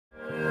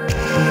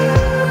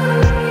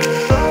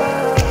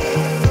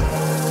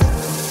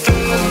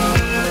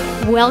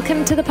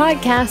Welcome to the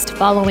podcast.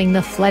 Following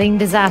the flooding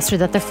disaster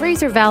that the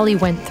Fraser Valley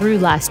went through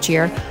last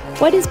year,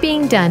 what is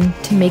being done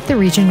to make the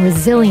region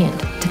resilient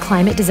to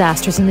climate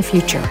disasters in the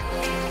future?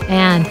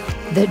 And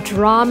the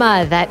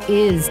drama that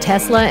is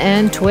Tesla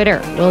and Twitter.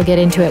 We'll get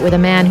into it with a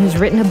man who's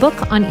written a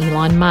book on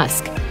Elon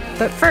Musk.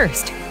 But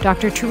first,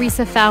 Dr.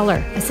 Teresa Fowler,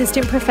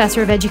 Assistant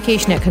Professor of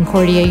Education at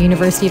Concordia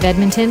University of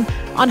Edmonton,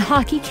 on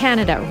Hockey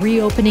Canada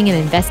reopening an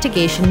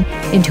investigation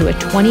into a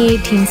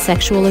 2018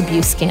 sexual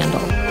abuse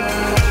scandal.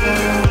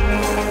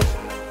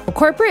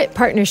 Corporate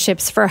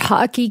partnerships for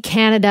Hockey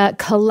Canada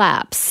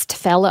collapsed,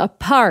 fell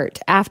apart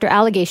after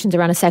allegations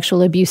around a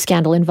sexual abuse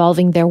scandal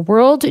involving their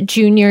World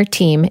Junior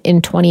team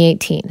in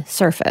 2018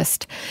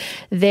 surfaced.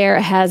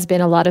 There has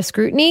been a lot of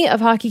scrutiny of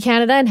Hockey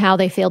Canada and how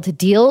they failed to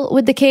deal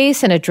with the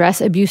case and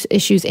address abuse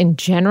issues in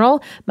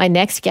general. My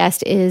next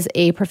guest is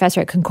a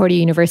professor at Concordia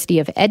University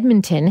of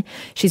Edmonton.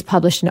 She's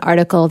published an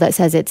article that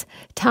says it's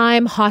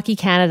time Hockey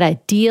Canada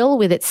deal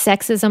with its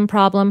sexism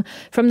problem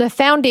from the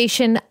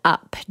foundation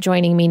up.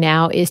 Joining me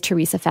now is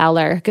Teresa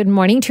Fowler. Good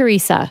morning,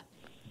 Teresa.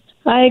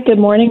 Hi, good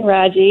morning,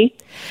 Raji.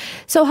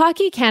 So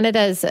Hockey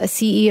Canada's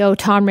CEO,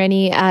 Tom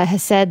Renney,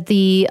 has said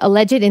the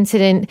alleged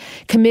incident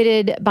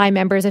committed by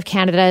members of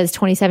Canada's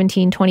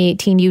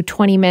 2017-2018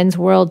 U20 men's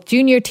World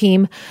Junior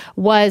team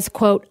was,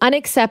 quote,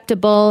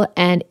 unacceptable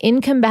and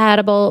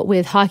incompatible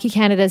with Hockey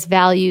Canada's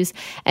values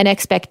and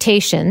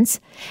expectations.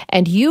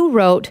 And you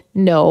wrote,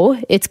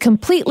 no, it's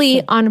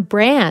completely on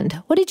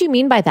brand. What did you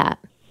mean by that?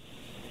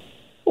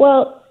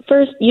 Well,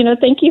 first,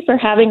 thank you for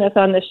having us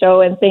on the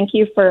show, and thank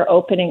you for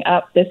opening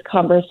up this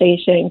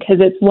conversation because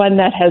it's one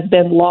that has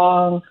been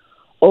long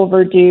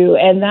overdue.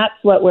 And that's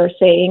what we're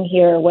saying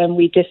here when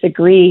we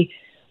disagree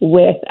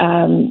with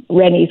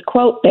Renney's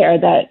quote there,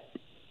 that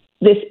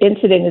this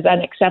incident is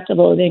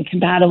unacceptable and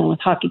incompatible with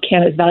Hockey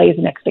Canada's values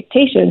and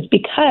expectations,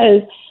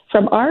 because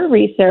from our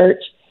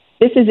research,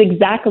 this is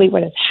exactly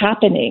what is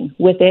happening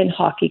within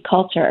hockey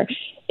culture,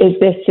 is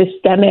this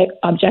systemic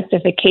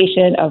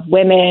objectification of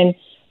women,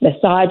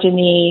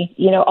 misogyny,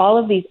 all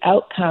of these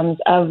outcomes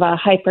of a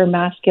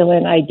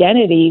hyper-masculine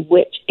identity,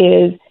 which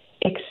is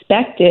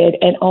expected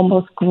and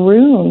almost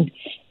groomed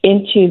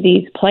into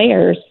these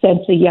players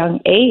since a young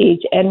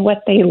age. And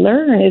what they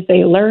learn is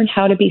they learn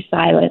how to be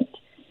silent,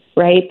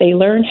 right? They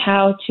learn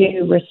how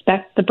to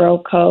respect the bro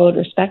code,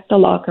 respect the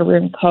locker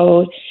room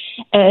code.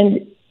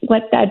 And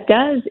what that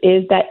does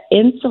is that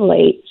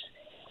insulates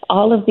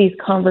all of these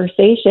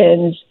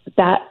conversations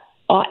that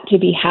ought to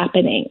be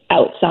happening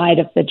outside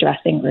of the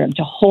dressing room,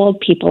 to hold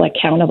people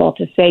accountable,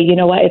 to say, you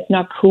know what, it's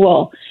not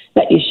cool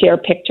that you share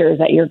pictures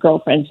that your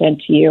girlfriend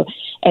sent to you.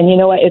 And you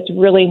know what, it's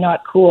really not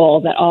cool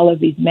that all of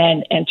these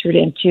men entered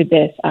into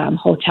this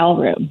hotel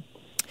room.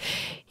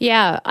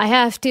 Yeah, I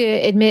have to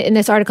admit in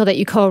this article that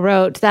you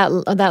co-wrote, that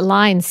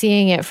line,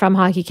 seeing it from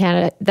Hockey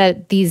Canada,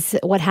 that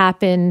what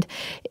happened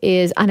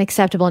is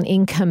unacceptable and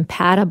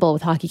incompatible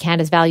with Hockey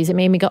Canada's values. It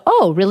made me go,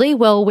 oh, really?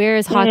 Well, where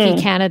is Hockey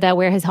Canada?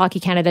 Where has Hockey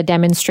Canada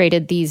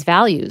demonstrated these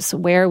values?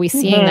 Where are we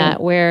seeing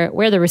that? Where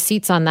are the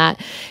receipts on that?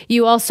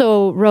 You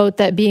also wrote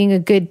that being a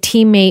good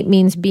teammate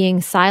means being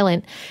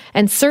silent.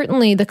 And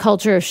certainly the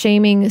culture of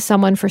shaming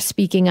someone for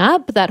speaking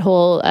up, that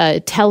whole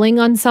telling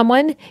on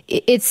someone,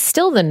 it's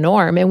still the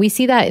norm. And we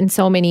see that in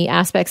so many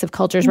aspects of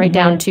cultures, right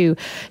down to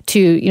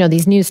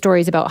these news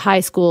stories about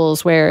high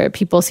schools where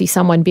people see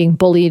someone being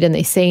bullied and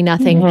they say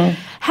nothing.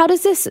 How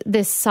does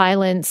this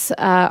silence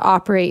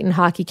operate in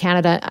Hockey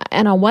Canada,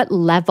 and on what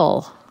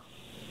level?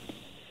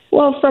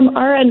 Well, from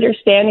our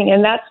understanding,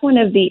 and that's one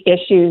of the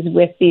issues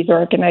with these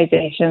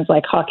organizations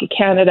like Hockey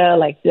Canada,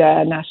 like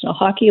the National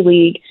Hockey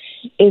League,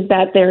 is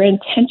that they're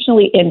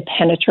intentionally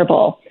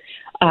impenetrable.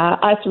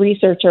 Us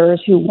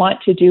researchers who want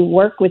to do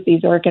work with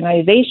these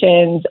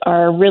organizations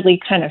are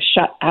really kind of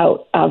shut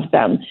out of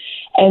them.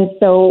 And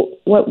so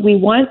what we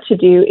want to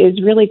do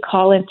is really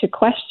call into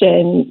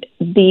question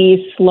these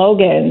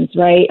slogans,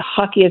 right?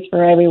 Hockey is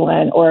for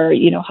everyone, or,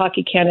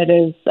 Hockey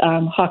Canada's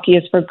hockey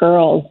is for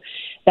girls,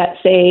 that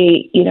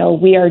say,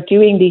 we are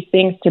doing these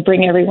things to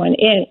bring everyone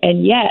in.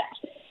 And yet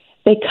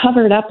they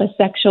covered up a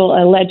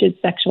alleged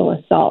sexual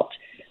assault,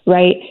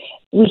 right?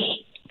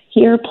 We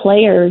hear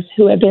players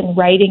who have been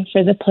writing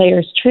for the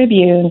Players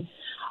Tribune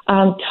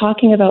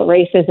talking about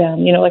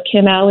racism, a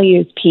Kim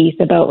Aliu's piece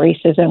about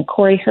racism,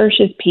 Corey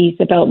Hirsch's piece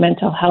about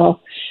mental health,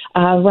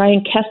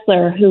 Ryan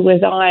Kessler, who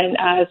was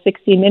on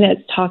 60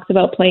 Minutes, talks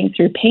about playing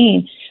through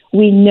pain.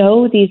 We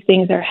know these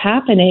things are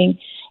happening,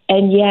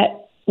 and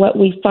yet what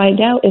we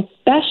find out,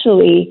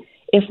 especially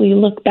if we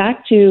look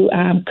back to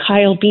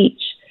Kyle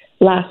Beach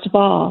last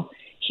fall,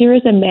 here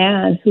is a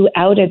man who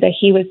outed that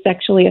he was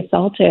sexually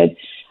assaulted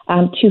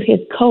to his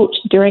coach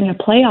during a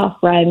playoff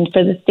run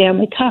for the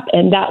Stanley Cup,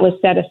 and that was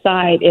set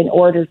aside in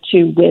order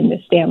to win the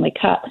Stanley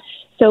Cup.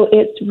 So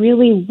it's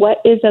really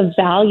what is of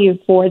value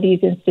for these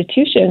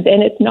institutions,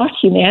 and it's not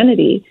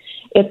humanity.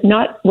 It's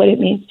not what it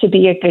means to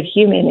be a good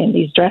human in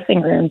these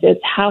dressing rooms. It's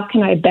how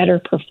can I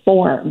better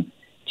perform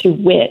to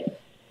win.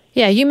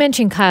 Yeah, you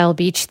mentioned Kyle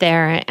Beach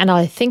there, and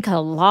I think a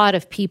lot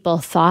of people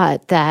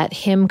thought that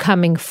him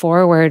coming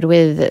forward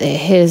with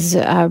his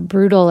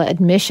brutal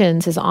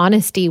admissions, his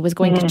honesty, was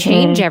going to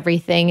change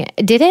everything.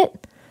 Did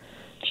it?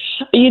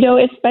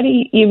 It's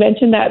funny you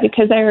mentioned that,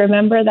 because I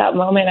remember that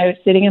moment. I was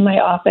sitting in my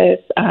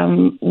office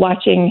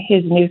watching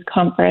his news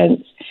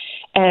conference,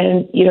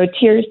 and,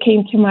 tears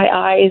came to my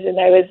eyes, and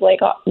I was like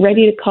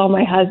ready to call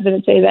my husband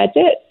and say, that's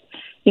it.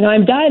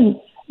 I'm done.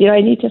 I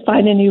need to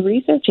find a new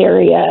research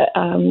area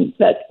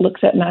that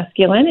looks at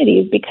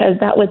masculinities, because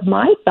that was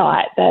my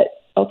thought that,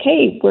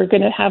 okay, we're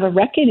going to have a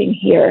reckoning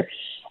here.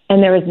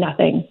 And there was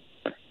nothing.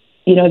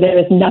 There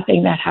was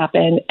nothing that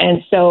happened.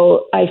 And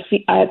so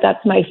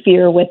that's my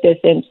fear with this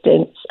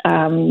instance,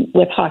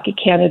 with Hockey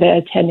Canada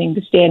attending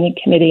the Standing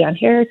Committee on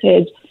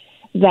Heritage,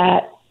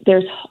 that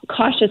there's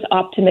cautious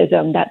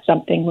optimism that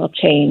something will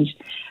change.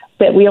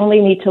 But we only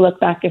need to look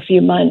back a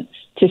few months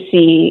to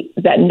see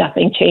that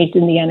nothing changed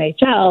in the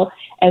NHL.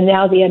 And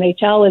now the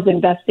NHL is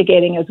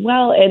investigating as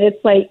well. And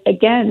it's like,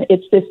 again,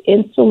 it's this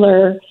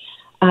insular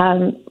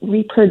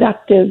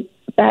reproductive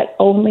that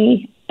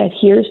only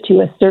adheres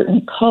to a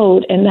certain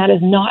code. And that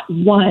is not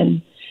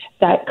one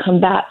that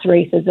combats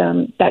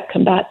racism, that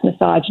combats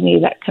misogyny,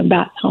 that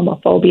combats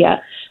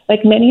homophobia.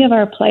 Like many of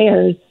our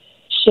players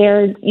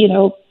shared,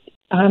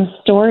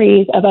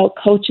 stories about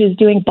coaches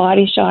doing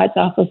body shots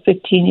off of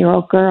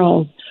 15-year-old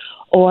girls.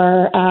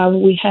 Or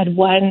we had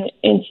one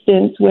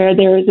instance where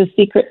there was a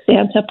secret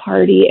Santa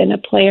party and a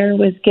player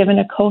was given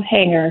a coat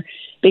hanger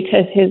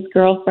because his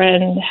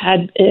girlfriend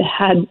had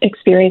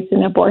experienced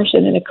an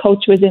abortion and a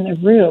coach was in a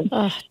room.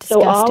 Oh,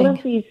 so all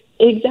of these,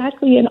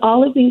 exactly, and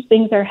all of these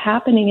things are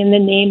happening in the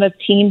name of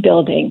team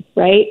building,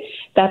 right?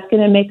 That's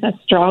going to make us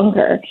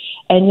stronger.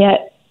 And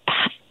yet,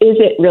 is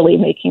it really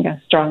making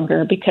us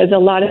stronger? Because a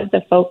lot of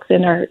the folks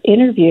in our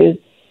interviews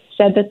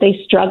said that they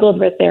struggled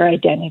with their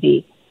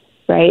identity.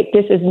 Right?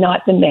 This is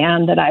not the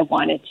man that I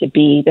wanted to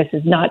be. This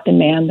is not the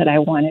man that I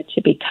wanted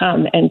to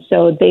become. And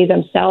so they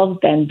themselves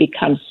then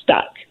become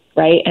stuck,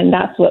 right? And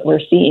that's what we're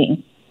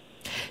seeing.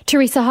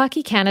 Teresa,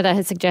 Hockey Canada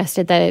has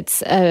suggested that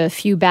it's a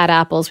few bad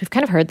apples. We've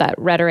kind of heard that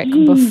rhetoric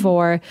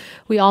before.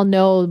 We all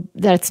know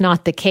that it's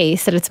not the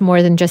case, that it's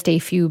more than just a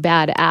few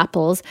bad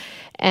apples.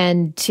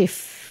 And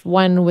if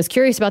one was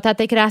curious about that,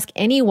 they could ask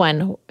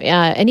anyone,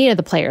 any of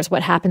the players,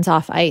 what happens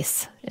off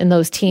ice in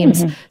those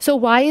teams. So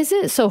why is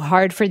it so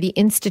hard for the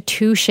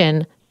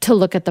institution to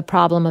look at the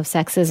problem of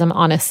sexism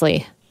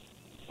honestly?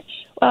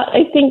 Well,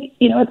 I think,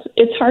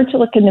 it's hard to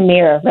look in the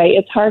mirror, right?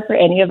 It's hard for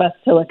any of us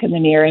to look in the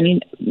mirror. I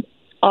mean,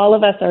 all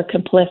of us are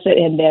complicit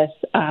in this.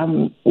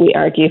 We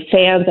argue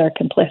fans are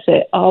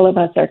complicit. All of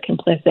us are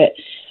complicit.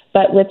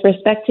 But with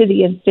respect to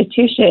the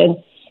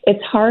institution,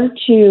 it's hard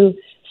to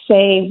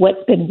say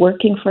what's been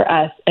working for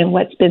us and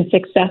what's been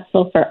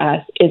successful for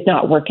us is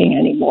not working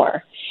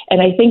anymore.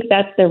 And I think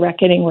that's the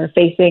reckoning we're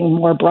facing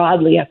more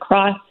broadly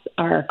across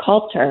our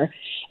culture,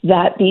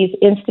 that these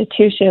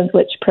institutions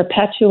which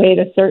perpetuate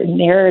a certain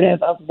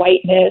narrative of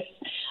whiteness,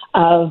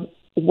 of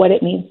what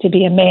it means to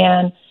be a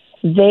man,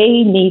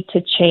 they need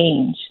to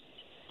change.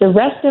 The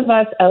rest of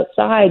us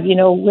outside,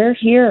 we're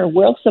here.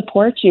 We'll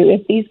support you.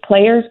 If these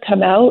players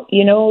come out,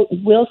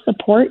 we'll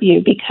support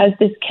you, because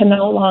this can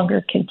no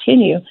longer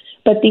continue.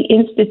 But the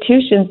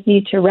institutions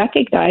need to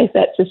recognize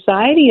that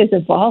society is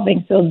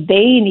evolving, so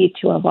they need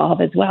to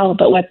evolve as well.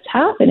 But what's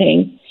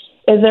happening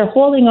is they're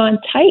holding on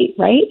tight,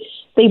 right?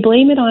 They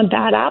blame it on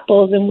bad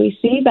apples, and we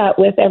see that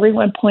with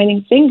everyone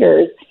pointing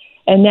fingers.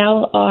 And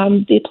now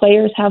the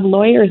players have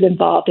lawyers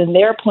involved, and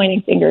they're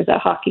pointing fingers at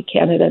Hockey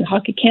Canada, and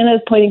Hockey Canada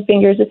is pointing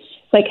fingers. It's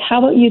like, how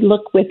about you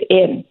look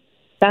within?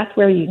 That's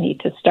where you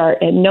need to start,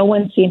 and no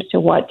one seems to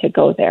want to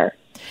go there.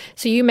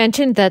 So you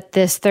mentioned that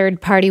this third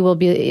party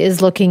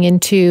is looking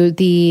into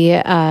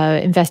the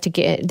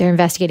they're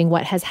investigating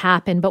what has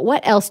happened. But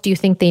what else do you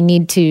think they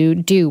need to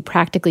do,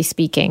 practically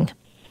speaking?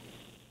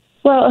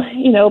 Well,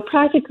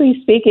 practically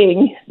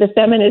speaking, the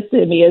feminist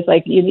in me is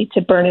like, you need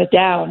to burn it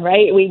down,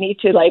 right? We need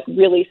to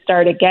really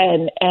start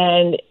again.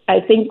 And I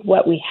think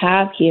what we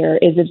have here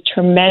is a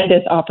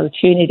tremendous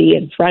opportunity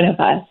in front of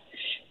us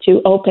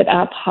to open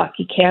up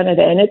Hockey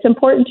Canada. And it's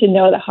important to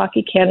know that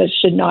Hockey Canada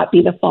should not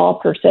be the fall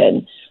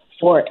person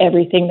for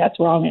everything that's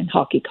wrong in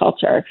hockey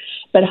culture.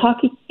 But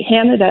Hockey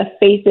Canada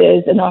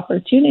faces an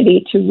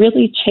opportunity to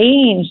really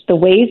change the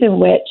ways in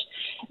which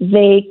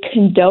they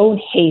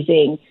condone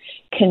hazing,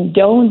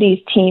 condone these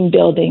team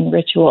building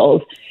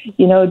rituals.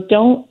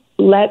 Don't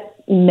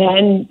let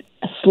men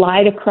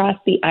slide across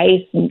the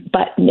ice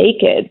butt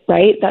naked,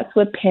 right? That's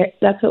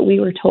what we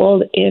were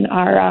told in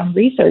our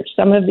research,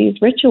 some of these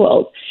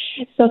rituals.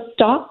 So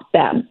stop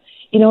them,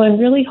 and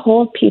really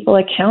hold people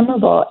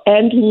accountable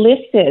and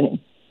listen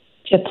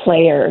to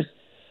players.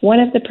 One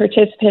of the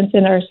participants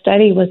in our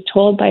study was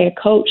told by a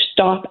coach,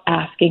 stop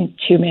asking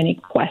too many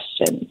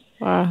questions.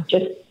 Wow.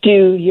 Just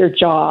do your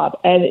job.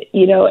 And,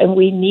 and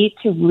we need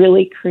to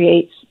really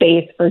create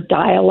space for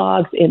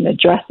dialogues in the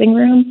dressing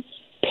room.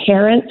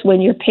 Parents, when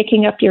you're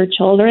picking up your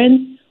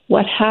children,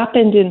 what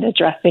happened in the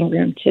dressing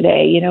room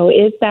today?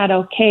 Is that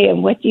okay?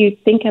 And what do you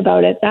think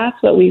about it? That's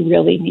what we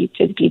really need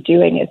to be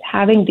doing, is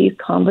having these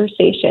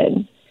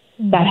conversations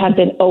that have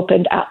been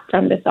opened up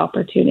from this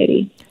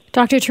opportunity.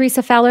 Dr.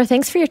 Teresa Fowler,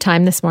 thanks for your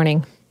time this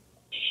morning.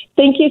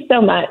 Thank you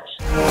so much.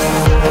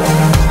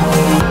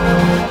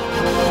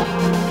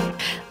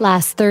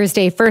 Last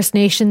Thursday, First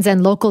Nations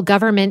and local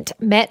government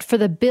met for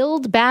the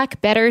Build Back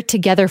Better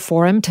Together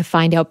Forum to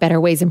find out better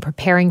ways in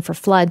preparing for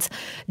floods.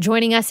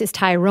 Joining us is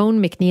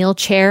Tyrone McNeil,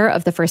 Chair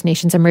of the First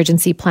Nations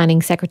Emergency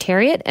Planning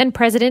Secretariat and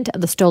President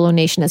of the Stolo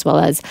Nation, as well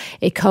as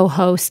a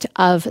co-host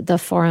of the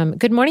forum.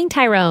 Good morning,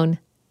 Tyrone.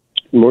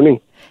 Good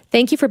morning.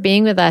 Thank you for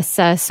being with us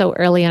so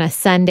early on a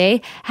Sunday.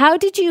 How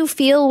did you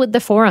feel with the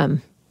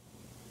forum?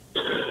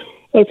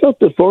 I thought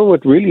the forum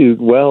went really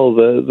well.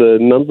 The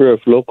number of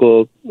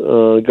local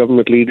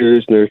government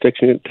leaders and their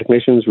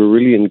technicians were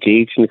really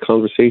engaged in the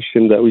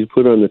conversation that we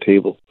put on the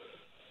table.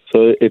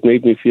 So it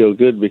made me feel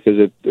good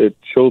because it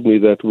showed me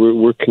that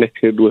we're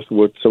connected with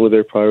what some of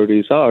their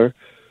priorities are,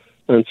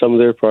 and some of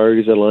their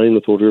priorities align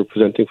with what we're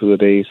presenting for the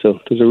day. So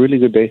it was a really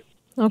good day.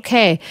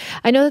 Okay.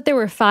 I know that there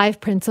were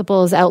 5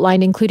 principles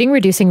outlined, including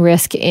reducing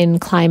risk in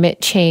climate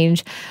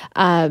change,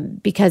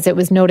 because it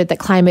was noted that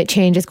climate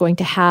change is going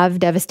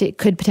to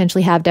could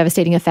potentially have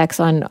devastating effects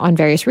on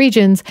various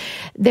regions.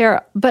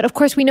 But of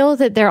course, we know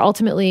that they're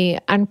ultimately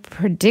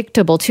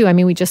unpredictable too. I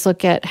mean, we just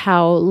look at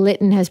how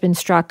Lytton has been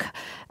struck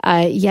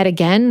yet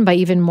again by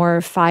even more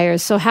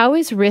fires. So how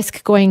is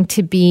risk going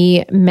to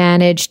be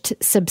managed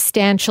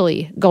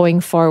substantially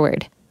going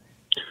forward?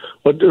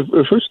 But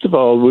first of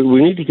all,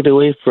 we need to get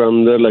away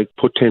from the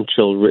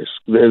potential risk.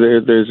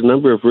 There's a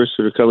number of risks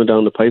that are coming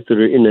down the pipe that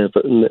are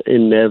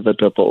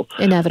inevitable.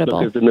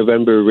 Look at the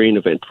November rain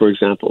event, for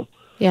example.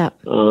 Yeah.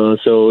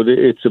 So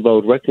it's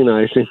about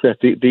recognizing that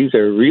these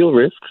are real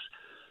risks,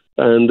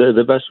 and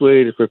the best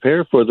way to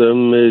prepare for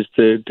them is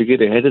to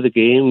get ahead of the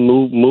game,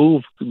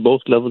 move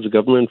both levels of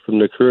government from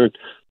the current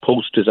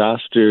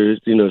post-disaster,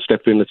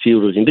 step in and see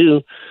what we can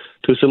do,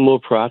 to some more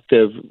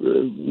proactive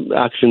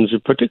actions,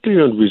 particularly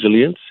around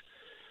resilience,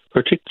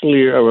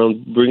 particularly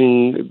around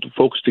bringing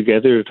folks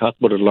together to talk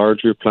about a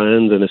larger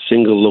plan than a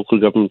single local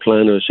government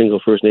plan or a single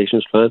First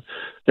Nations plan,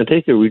 and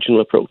take a regional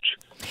approach.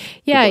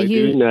 Yeah, By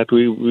doing that,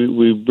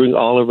 we bring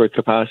all of our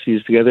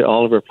capacities together,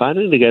 all of our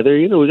planning together.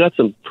 We got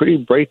some pretty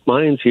bright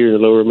minds here in the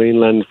Lower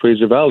Mainland and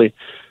Fraser Valley.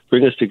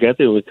 Bring us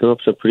together and we come up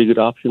with some pretty good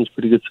options,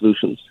 pretty good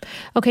solutions.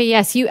 Okay,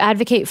 yes, you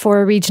advocate for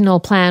a regional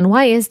plan.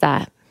 Why is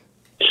that?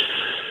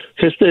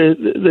 Because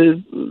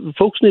the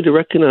folks need to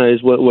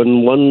recognize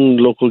when one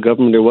local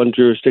government or one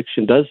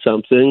jurisdiction does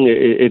something,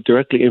 it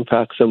directly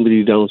impacts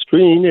somebody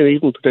downstream and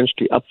even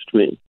potentially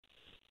upstream.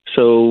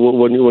 So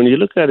when you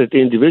look at it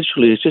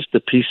individually, it's just a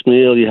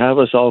piecemeal. You have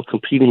us all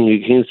competing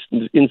against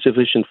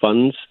insufficient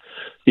funds.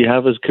 You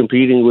have us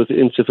competing with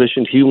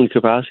insufficient human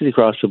capacity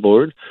across the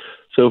board.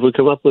 So if we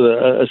come up with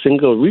a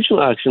single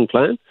regional action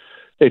plan,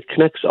 it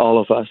connects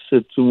all of us.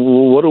 It's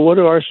what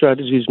do our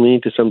strategies mean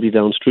to somebody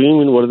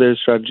downstream, and what do their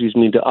strategies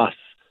mean to us?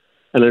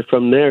 And then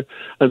from there,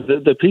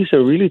 the piece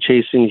I'm really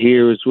chasing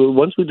here is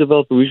once we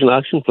develop a regional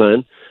action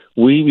plan,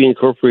 we be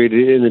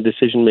incorporated in the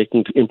decision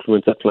making to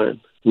implement that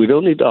plan. We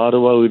don't need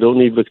Ottawa, we don't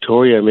need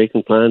Victoria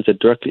making plans that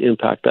directly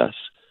impact us.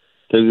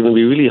 There's going to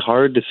be really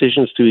hard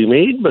decisions to be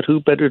made, but who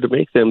better to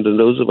make them than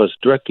those of us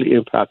directly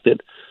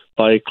impacted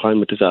by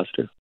climate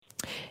disaster?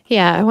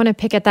 Yeah, I want to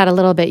pick at that a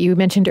little bit. You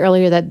mentioned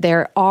earlier that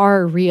there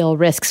are real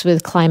risks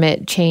with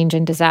climate change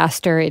and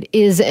disaster. It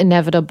is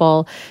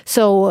inevitable.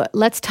 So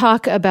let's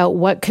talk about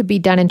what could be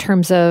done in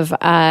terms of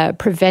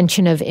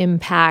prevention of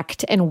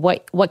impact and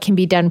what can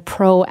be done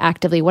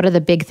proactively. What are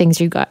the big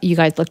things you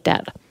guys looked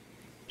at?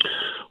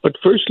 But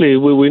firstly,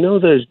 we know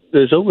there's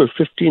over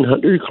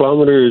 1,500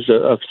 kilometers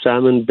of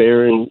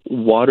salmon-bearing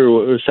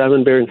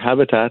salmon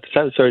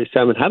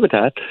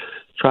habitat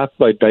trapped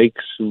by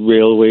dikes,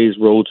 railways,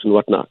 roads, and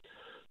whatnot.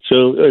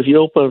 So if you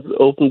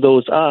open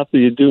those up,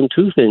 you're doing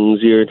 2 things.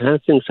 You're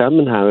enhancing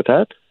salmon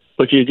habitat,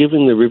 but you're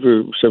giving the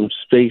river some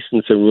space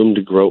and some room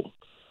to grow.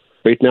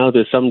 Right now,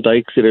 there's some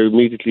dikes that are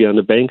immediately on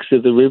the banks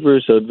of the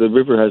river, so the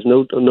river has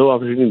no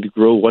opportunity to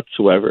grow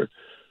whatsoever.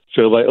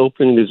 So by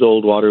opening these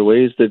old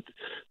waterways, that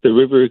the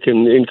river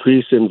can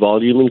increase in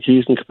volume,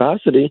 increase in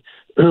capacity,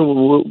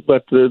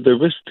 but the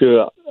risk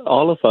to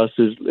all of us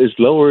is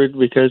lowered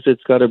because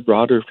it's got a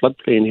broader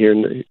floodplain here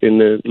in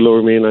the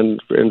Lower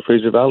Mainland and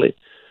Fraser Valley.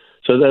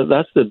 So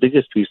that's the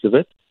biggest piece of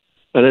it.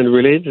 And then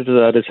related to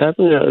that is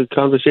having a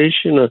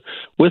conversation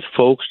with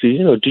folks. Do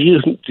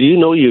you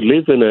know you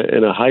live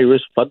in a high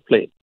risk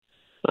floodplain?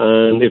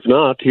 And if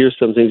not, here's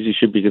some things you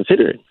should be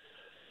considering.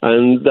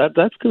 And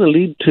that's going to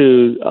lead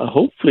to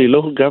hopefully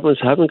local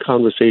governments having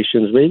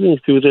conversations, maybe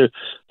through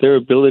their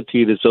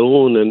ability to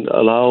zone and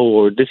allow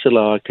or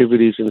disallow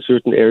activities in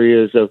certain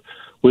areas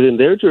within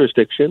their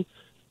jurisdiction,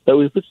 that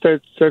we could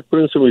start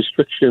putting some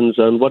restrictions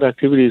on what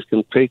activities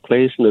can take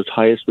place in those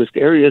highest risk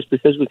areas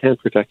because we can't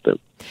protect them.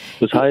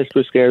 Those highest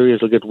risk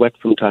areas will get wet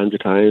from time to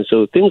time,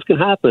 so things can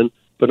happen,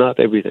 but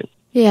not everything.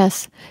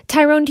 Yes.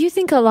 Tyrone, do you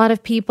think a lot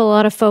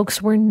of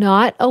folks were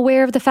not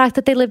aware of the fact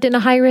that they lived in a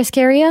high-risk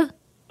area?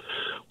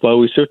 Well,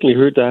 we certainly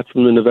heard that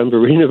from the November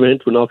rain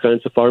event when all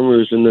kinds of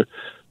farmers in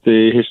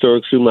the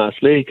historic Sumas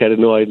Lake had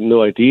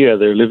no idea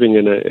they're living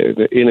in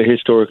a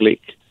historic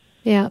lake.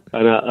 Yeah.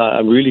 And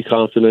I'm really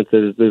confident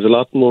that there's a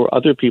lot more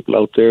other people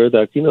out there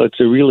that, it's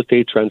a real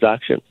estate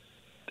transaction.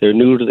 They're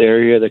new to the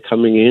area, they're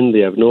coming in, they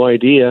have no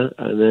idea,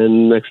 and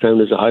then next time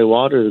there's a high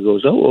water, it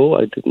goes,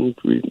 I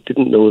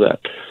didn't know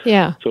that.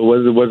 Yeah. So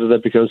whether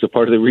that becomes a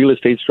part of the real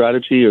estate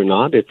strategy or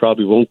not, it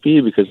probably won't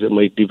be because it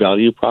might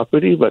devalue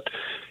property, but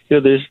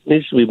there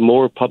needs to be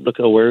more public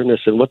awareness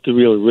and what the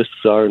real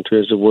risks are in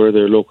terms of where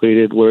they're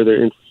located, where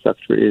their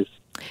infrastructure is.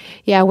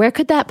 Yeah, where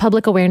could that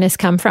public awareness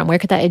come from? Where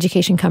could that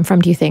education come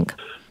from, do you think?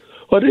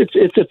 Well,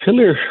 it's a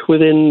pillar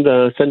within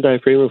the Sendai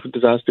Framework for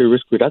Disaster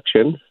Risk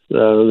Reduction.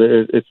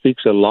 It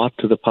speaks a lot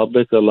to the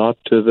public, a lot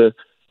to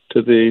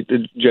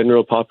the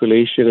general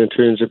population in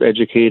terms of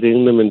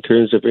educating them, in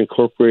terms of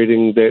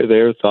incorporating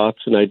their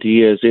thoughts and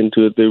ideas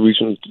into the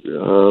regional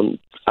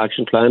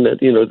action plan,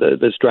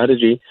 the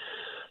strategy.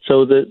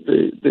 So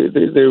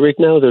right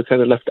now they're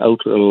kind of left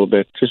out a little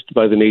bit just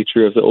by the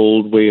nature of the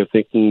old way of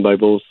thinking by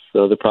both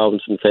the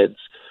province and feds.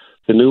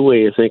 The new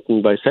way of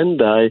thinking by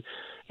Sendai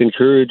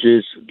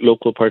encourages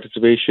local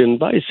participation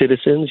by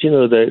citizens,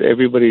 that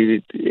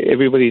everybody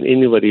and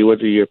anybody,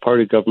 whether you're part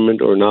of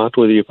government or not,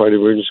 whether you're part of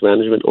emergency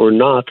management or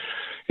not,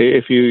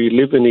 if you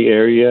live in the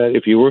area,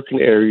 if you work in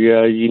the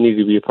area, you need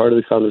to be a part of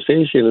the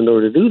conversation. In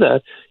order to do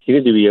that, you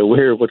need to be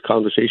aware of what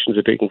conversations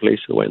are taking place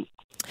and when.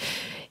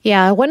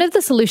 Yeah, one of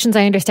the solutions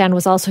I understand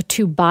was also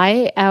to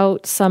buy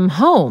out some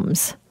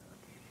homes.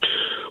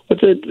 But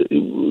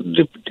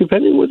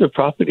depending where the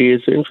property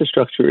is, the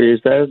infrastructure is,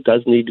 that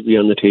does need to be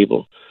on the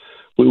table.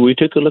 We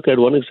took a look at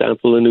one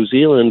example in New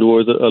Zealand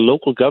where a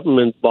local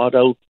government bought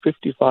out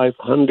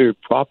 5,500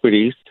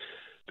 properties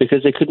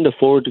because they couldn't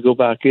afford to go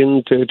back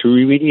in to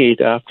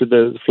remediate after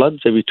the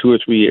floods every 2 or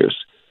 3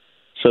 years.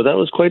 So that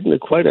was quite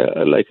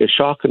a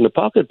shock in the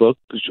pocketbook,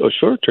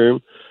 short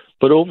term.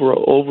 But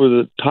over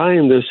the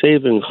time, they're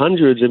saving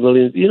hundreds of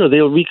millions.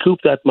 They'll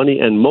recoup that money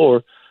and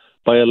more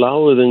by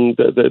allowing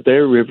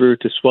their river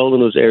to swell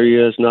in those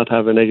areas, not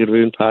have a negative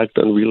impact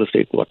on real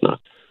estate and whatnot.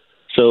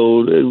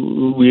 So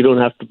we don't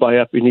have to buy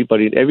up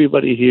anybody and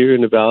everybody here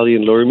in the Valley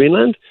and Lower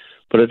Mainland,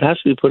 but it has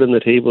to be put on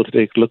the table to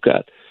take a look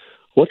at.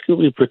 What can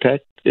we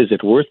protect? Is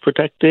it worth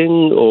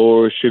protecting,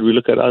 or should we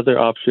look at other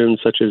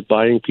options such as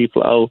buying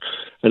people out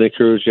and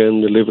encourage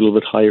them to live a little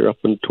bit higher up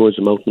and towards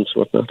the mountains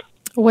and whatnot?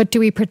 What do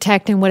we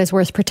protect and what is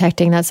worth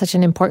protecting? That's such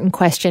an important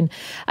question.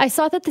 I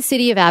saw that the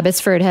city of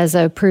Abbotsford has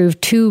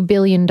approved $2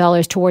 billion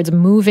towards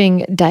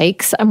moving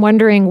dikes. I'm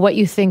wondering what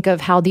you think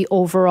of how the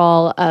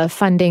overall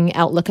funding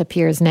outlook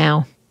appears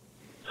now.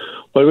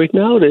 Well, right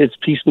now it's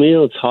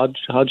piecemeal, it's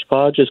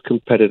hodgepodge, it's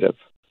competitive.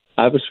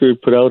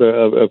 Abbotsford put out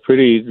a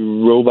pretty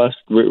robust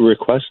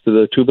request to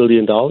the $2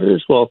 billion.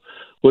 Well,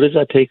 what does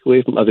that take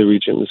away from other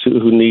regions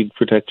who need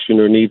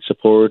protection or need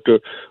support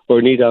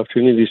or need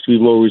opportunities to be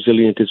more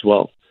resilient as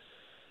well?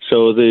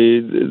 So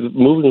the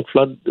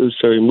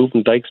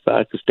moving dikes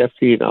back is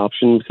definitely an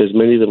option because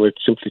many of them are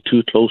simply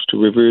too close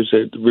to rivers.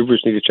 The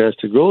rivers need a chance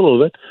to grow a little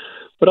bit.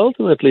 But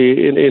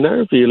ultimately, in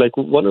our view, like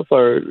one of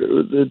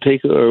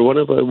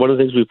the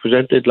things we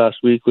presented last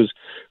week was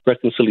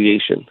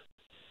reconciliation,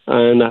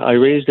 and I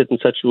raised it in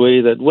such a way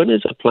that when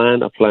is a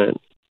plan a plan?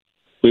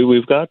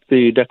 We've got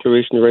the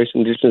Declaration of Rights of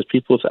Indigenous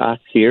Peoples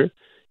Act here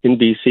in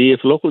BC.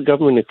 If local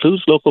government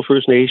includes local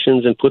First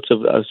Nations and puts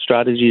a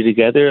strategy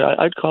together,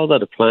 I'd call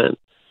that a plan.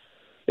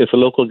 If a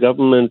local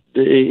government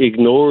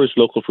ignores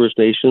local First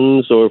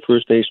Nations or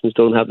First Nations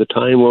don't have the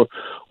time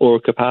or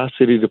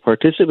capacity to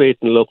participate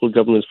in the local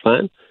government's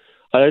plan,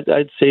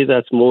 I'd say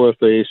that's more of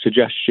a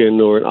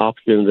suggestion or an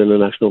option than a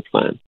national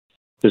plan.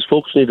 Because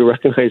folks need to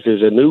recognize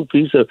there's a new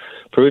piece of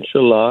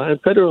provincial law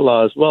and federal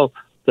law as well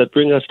that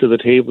bring us to the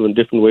table in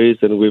different ways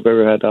than we've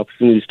ever had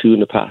opportunities to in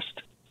the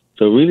past.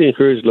 So really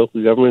encourage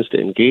local governments to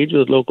engage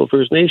with local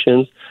First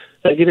Nations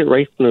and get it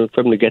right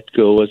from the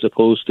get-go as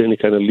opposed to any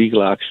kind of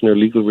legal action or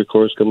legal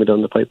recourse coming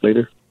down the pipe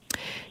later.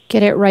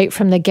 Get it right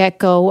from the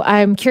get-go.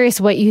 I'm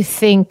curious what you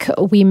think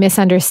we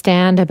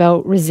misunderstand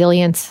about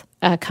resilience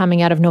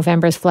coming out of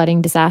November's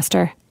flooding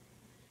disaster.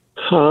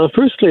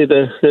 Firstly,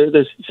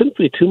 there's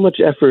simply too much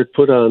effort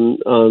put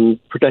on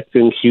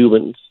protecting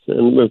humans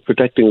and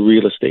protecting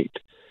real estate.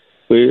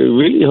 We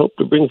really hope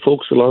to bring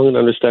folks along in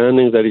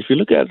understanding that if you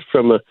look at it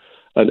from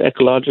an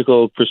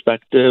ecological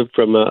perspective,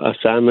 from a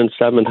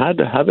salmon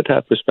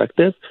habitat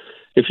perspective,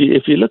 if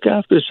you look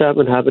after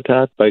salmon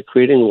habitat by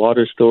creating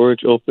water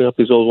storage, opening up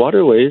these old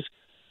waterways,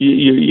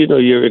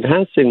 you're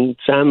enhancing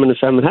salmon and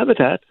salmon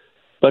habitat.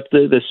 But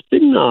the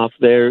spin-off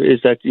there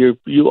is that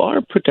you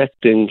are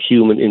protecting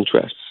human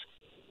interests,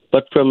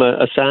 but from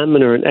a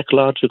salmon or an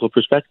ecological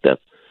perspective.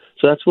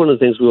 So that's one of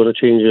the things we want to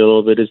change a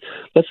little bit is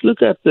let's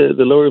look at the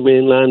Lower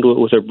Mainland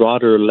with a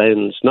broader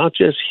lens, not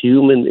just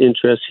human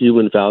interests,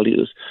 human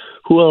values.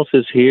 Who else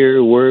is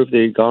here? Where have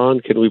they gone?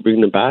 Can we bring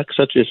them back,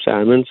 such as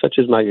salmon, such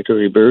as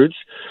migratory birds?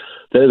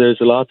 There's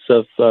lots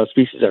of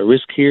species at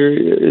risk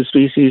here,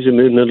 species in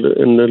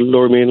the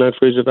lower mainland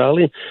Fraser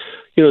Valley.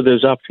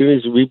 There's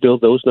opportunities to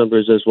rebuild those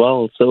numbers as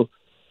well. So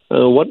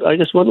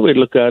one way to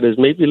look at it is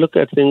maybe look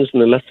at things in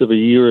the less of a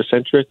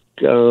Eurocentric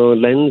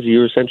lens,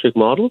 Eurocentric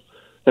model,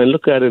 and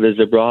look at it as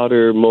a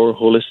broader, more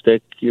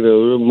holistic,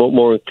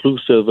 more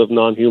inclusive of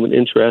non-human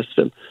interests,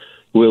 and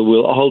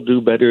we'll all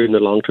do better in the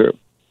long term.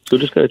 So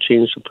just got to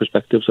change some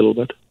perspectives a little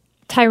bit.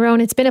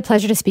 Tyrone, it's been a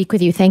pleasure to speak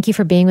with you. Thank you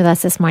for being with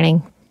us this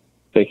morning.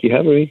 Thank you for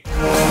having me.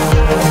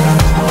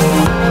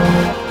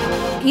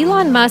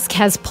 Elon Musk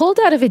has pulled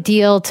out of a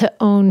deal to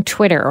own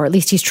Twitter, or at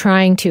least he's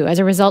trying to. As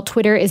a result,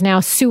 Twitter is now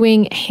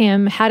suing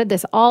him. How did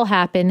this all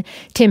happen?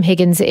 Tim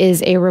Higgins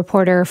is a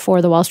reporter for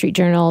the Wall Street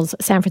Journal's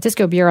San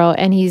Francisco bureau,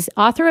 and he's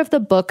author of the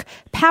book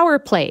Power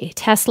Play,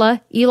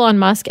 Tesla, Elon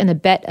Musk, and the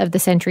Bet of the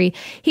Century.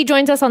 He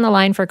joins us on the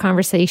line for a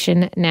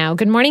conversation now.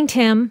 Good morning,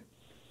 Tim.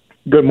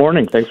 Good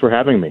morning. Thanks for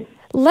having me.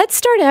 Let's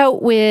start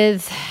out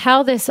with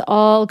how this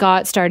all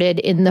got started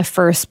in the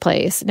first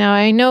place. Now,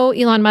 I know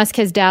Elon Musk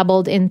has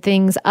dabbled in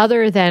things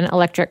other than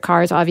electric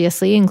cars,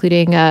 obviously,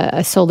 including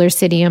a solar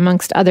city,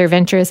 amongst other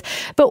ventures.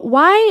 But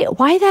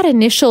why that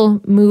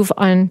initial move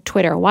on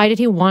Twitter? Why did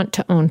he want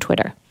to own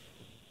Twitter?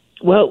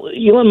 Well,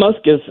 Elon Musk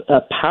is a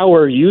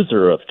power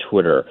user of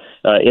Twitter.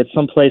 It's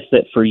someplace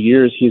that for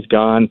years he's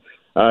gone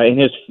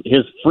in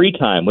his free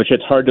time, which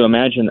it's hard to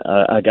imagine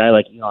a guy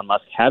like Elon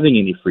Musk having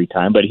any free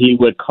time, but he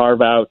would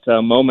carve out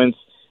moments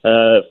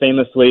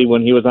famously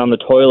when he was on the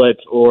toilet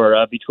or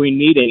between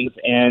meetings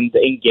and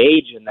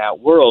engage in that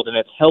world. And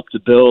it's helped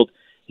build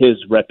his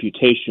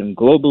reputation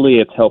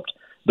globally. It's helped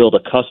build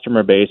a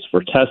customer base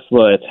for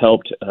Tesla. It's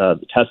helped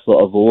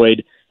Tesla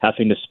avoid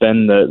having to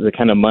spend the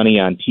kind of money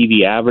on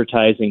TV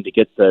advertising to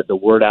get the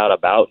word out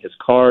about his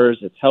cars.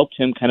 It's helped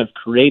him kind of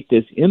create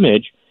this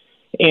image.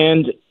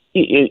 And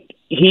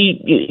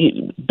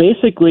he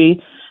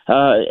basically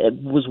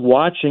was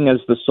watching as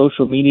the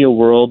social media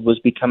world was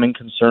becoming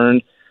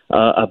concerned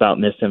about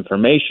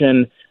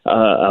misinformation,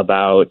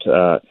 about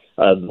the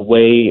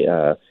way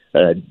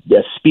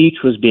speech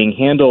was being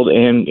handled,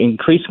 and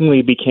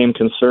increasingly became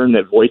concerned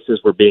that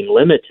voices were being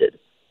limited.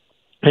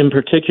 In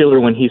particular,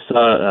 when he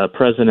saw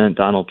President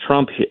Donald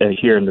Trump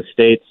here in the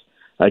States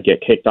get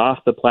kicked off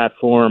the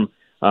platform,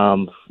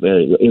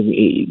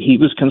 he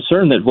was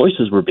concerned that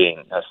voices were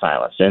being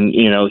silenced. And,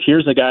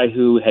 here's a guy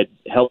who had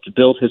helped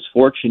build his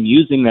fortune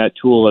using that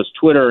tool as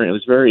Twitter, and it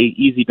was very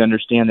easy to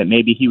understand that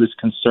maybe he was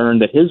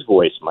concerned that his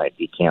voice might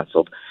be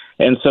canceled.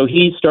 And so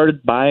he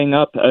started buying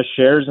up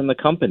shares in the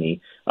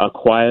company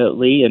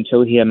quietly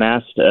until he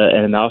amassed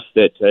enough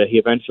that he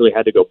eventually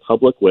had to go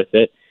public with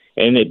it.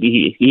 And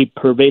he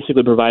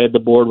basically provided the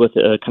board with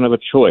kind of a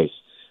choice.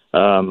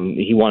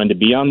 He wanted to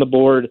be on the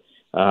board.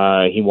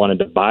 He wanted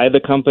to buy the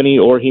company,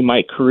 or he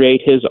might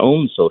create his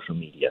own social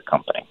media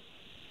company.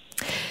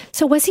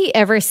 So was he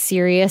ever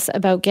serious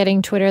about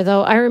getting Twitter,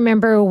 though? I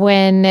remember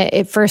when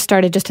it first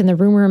started, just in the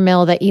rumor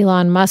mill, that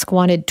Elon Musk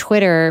wanted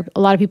Twitter,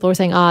 a lot of people were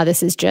saying,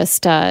 this is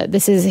just,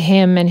 this is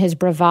him and his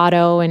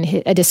bravado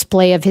and a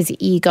display of his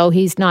ego.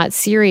 He's not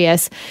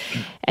serious.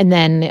 And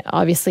then,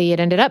 obviously, it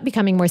ended up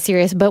becoming more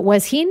serious. But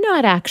was he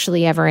not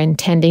actually ever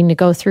intending to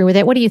go through with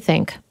it? What do you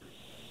think?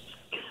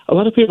 A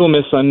lot of people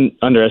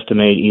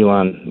underestimate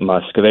Elon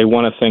Musk. They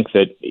want to think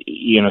that,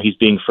 he's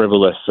being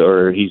frivolous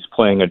or he's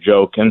playing a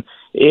joke. And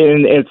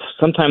it's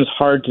sometimes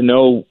hard to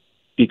know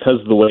because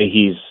of the way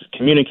he's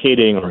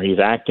communicating or he's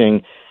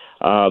acting.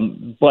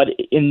 But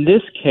in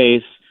this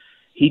case,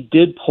 he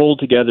did pull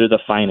together the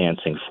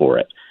financing for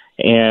it.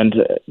 And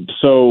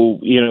so,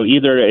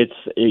 either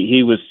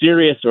he was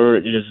serious or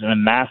it is a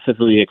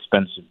massively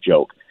expensive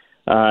joke.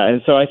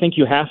 And so I think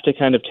you have to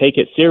kind of take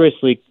it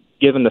seriously,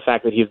 given the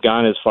fact that he's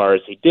gone as far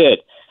as he did.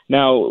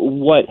 Now,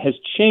 what has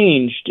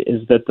changed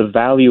is that the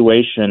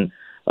valuation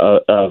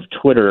of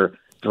Twitter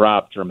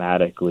dropped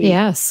dramatically.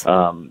 Yes.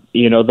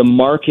 The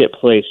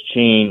marketplace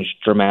changed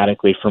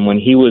dramatically from when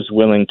he was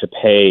willing to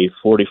pay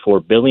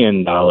 $44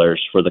 billion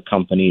for the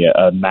company,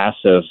 a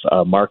massive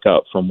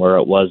markup from where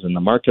it was in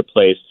the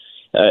marketplace.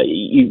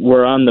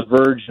 We're on the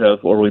verge of,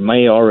 or we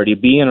may already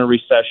be in a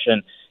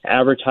recession.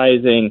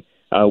 Advertising,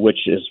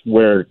 which is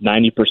where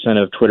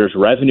 90% of Twitter's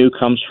revenue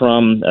comes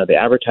from. The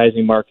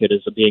advertising market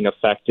is being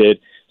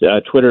affected.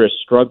 Twitter is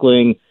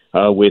struggling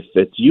with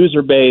its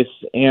user base.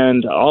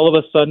 And all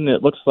of a sudden,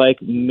 it looks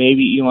like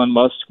maybe Elon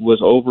Musk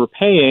was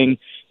overpaying.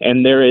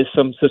 And there is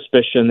some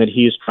suspicion that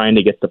he's trying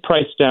to get the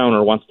price down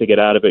or wants to get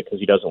out of it because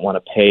he doesn't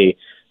want to pay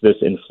this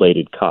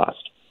inflated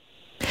cost.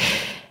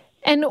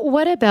 And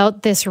what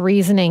about this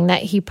reasoning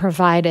that he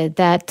provided,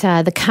 that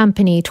the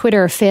company,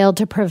 Twitter, failed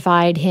to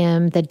provide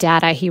him the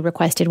data he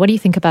requested? What do you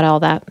think about all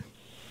that?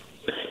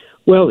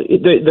 Well,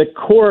 the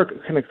core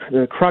kind of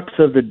the crux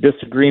of the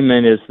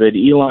disagreement is that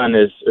Elon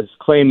is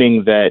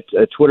claiming that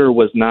Twitter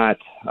was not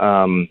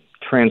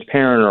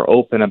transparent or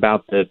open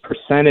about the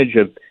percentage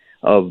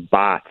of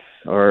bots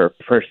or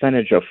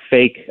percentage of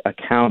fake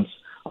accounts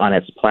on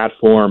its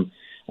platform.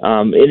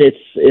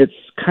 It's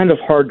kind of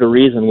hard to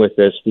reason with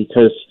this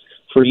because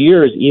for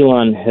years,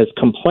 Elon has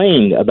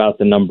complained about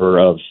the number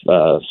of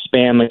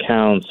spam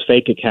accounts,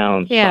 fake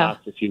accounts,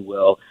 bots, if you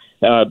will,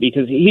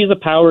 because he's a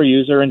power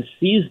user and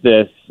sees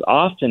this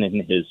often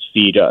in his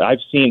feed. I've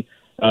seen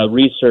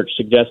research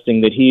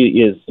suggesting that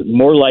he is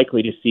more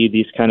likely to see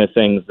these kind of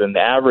things than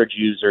the average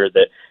user,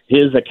 that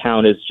his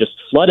account is just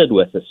flooded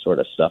with this sort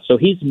of stuff. So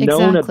he's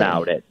known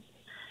about it.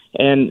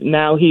 And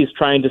now he's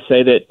trying to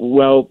say that,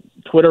 well,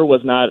 Twitter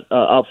was not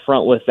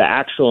upfront with the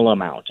actual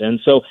amount. And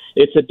so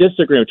it's a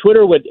disagreement.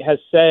 Twitter has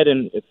said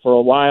for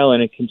a while,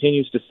 and it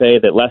continues to say,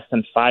 that less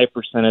than 5%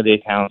 of the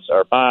accounts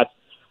are bots,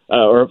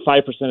 or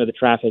 5% of the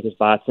traffic is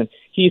bots. And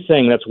he's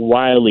saying that's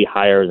wildly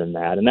higher than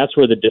that. And that's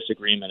where the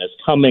disagreement is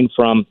coming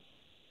from.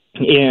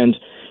 And,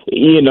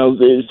 you know,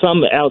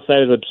 some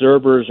outside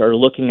observers are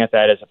looking at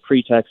that as a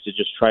pretext to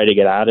just try to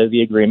get out of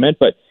the agreement.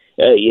 But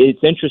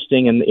it's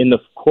interesting in the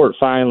court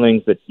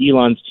filings that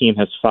Elon's team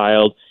has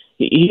filed,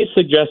 he's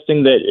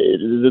suggesting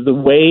that the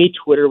way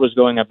Twitter was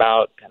going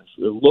about kind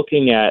of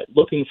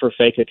looking for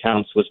fake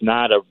accounts was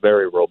not a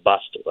very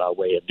robust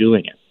way of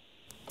doing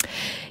it.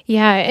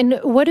 Yeah, and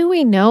what do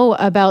we know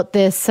about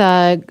this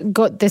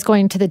this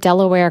going to the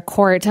Delaware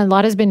court? And a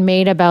lot has been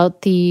made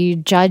about the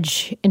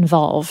judge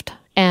involved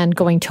and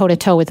going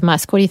toe-to-toe with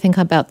Musk. What do you think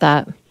about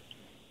that?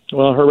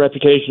 Well, her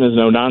reputation is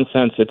no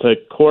nonsense. It's a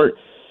court,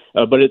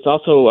 but it's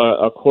also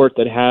a court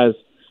that has,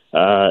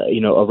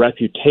 a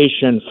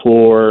reputation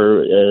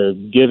for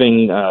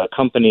giving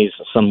companies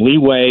some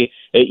leeway.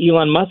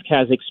 Elon Musk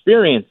has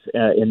experience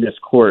in this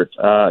court.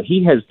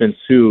 He has been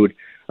sued.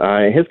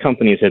 His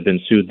companies have been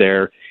sued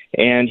there,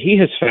 and he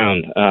has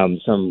found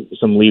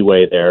some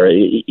leeway there.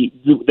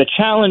 The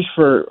challenge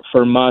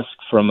for Musk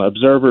from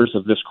observers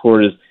of this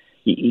court is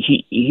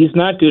he's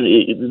not good.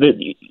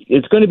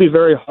 It's going to be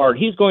very hard.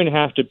 He's going to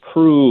have to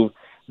prove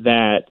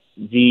that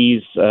the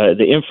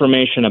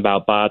information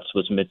about bots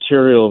was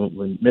material,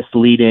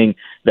 misleading,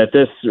 that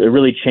this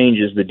really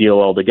changes the deal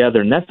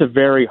altogether. And that's a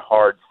very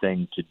hard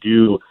thing to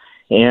do.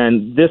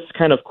 And this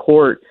kind of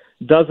court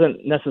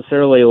doesn't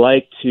necessarily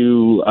like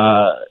to,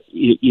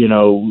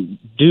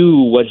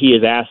 do what he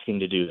is asking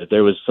to do, that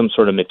there was some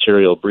sort of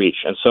material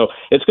breach. And so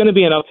it's going to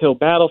be an uphill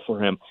battle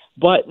for him.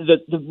 But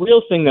the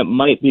real thing that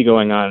might be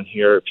going on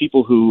here,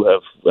 people who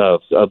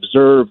have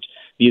observed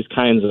these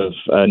kinds of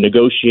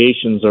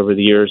negotiations over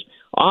the years,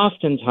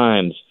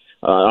 oftentimes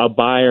a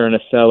buyer and a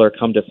seller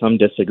come to some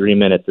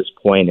disagreement at this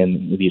point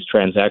in these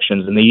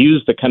transactions, and they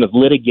use the kind of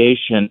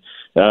litigation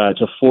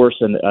to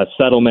force a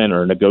settlement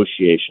or a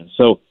negotiation.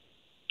 So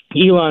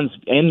Elon's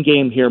end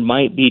game here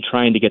might be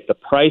trying to get the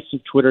price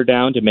of Twitter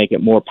down to make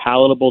it more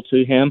palatable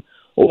to him,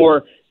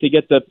 or to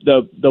get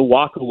the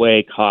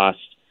walk-away cost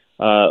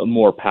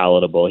more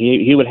palatable.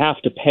 He would have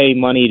to pay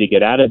money to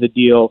get out of the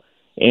deal.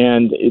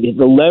 And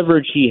the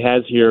leverage he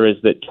has here is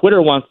that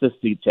Twitter wants this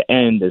to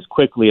end as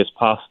quickly as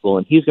possible,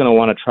 and he's going to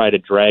want to try to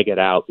drag it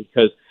out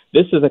because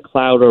this is a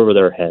cloud over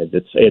their heads.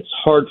 It's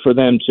hard for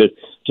them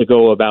to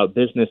go about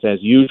business as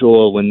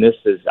usual when this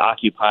is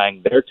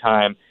occupying their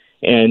time.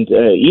 And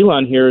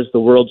Elon here is the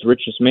world's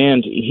richest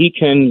man. He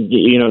can,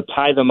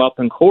 tie them up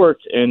in court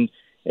and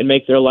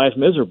make their life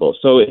miserable.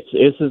 So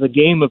this is a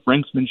game of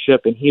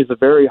brinksmanship, and he is a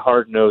very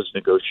hard-nosed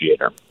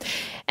negotiator.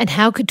 And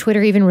how could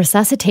Twitter even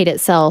resuscitate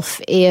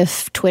itself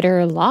if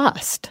Twitter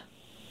lost?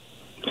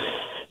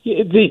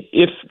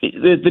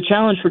 The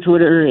challenge for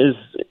Twitter is,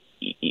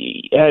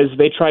 as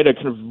they try to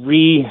kind of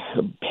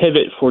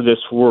re-pivot for this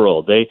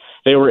world,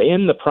 they were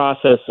in the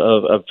process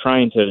of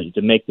trying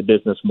to make the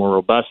business more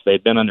robust.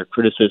 They've been under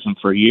criticism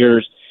for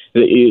years.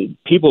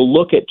 People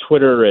look at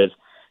Twitter as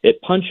it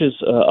punches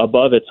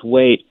above its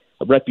weight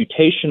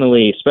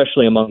reputationally,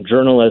 especially among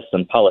journalists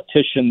and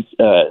politicians,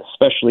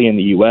 especially in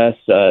the U.S.,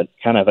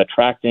 kind of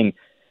attracting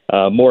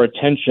more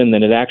attention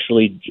than it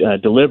actually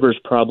delivers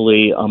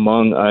probably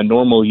among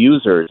normal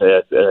users.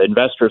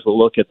 Investors will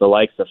look at the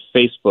likes of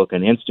Facebook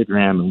and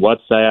Instagram and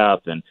WhatsApp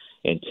and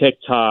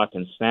TikTok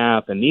and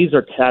Snap, and these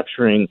are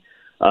capturing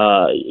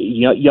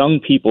young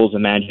people's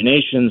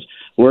imaginations,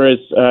 whereas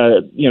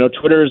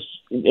Twitter's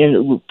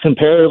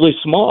comparatively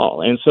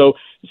small. And so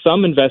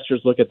some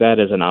investors look at that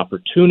as an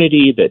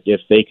opportunity, that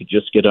if they could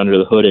just get under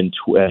the hood and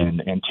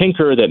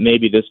tinker, that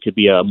maybe this could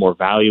be a more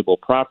valuable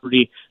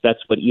property. That's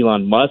what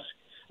Elon Musk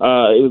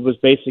it was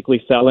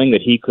basically selling,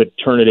 that he could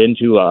turn it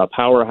into a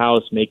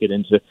powerhouse, make it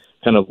into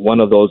kind of one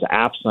of those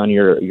apps on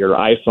your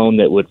iPhone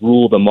that would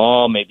rule them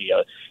all, maybe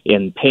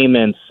in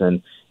payments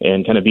and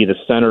kind of be the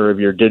center of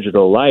your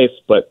digital life.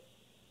 But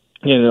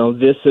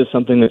this is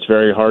something that's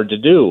very hard to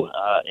do.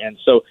 And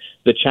so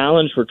the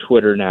challenge for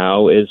Twitter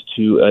now is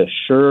to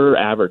assure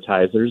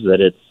advertisers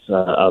that it's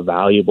a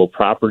valuable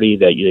property,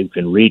 that you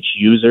can reach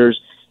users,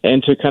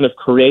 and to kind of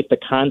create the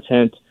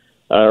content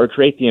or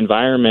create the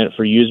environment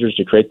for users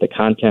to create the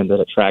content that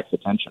attracts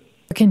attention.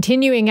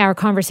 Continuing our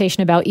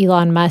conversation about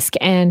Elon Musk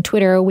and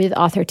Twitter with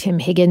author Tim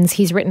Higgins.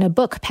 He's written a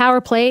book,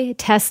 Power Play,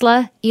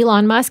 Tesla,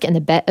 Elon Musk, and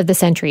the Bet of the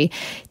Century.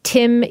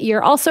 Tim,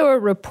 you're also a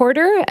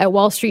reporter at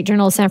Wall Street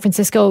Journal's San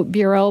Francisco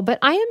bureau, but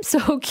I am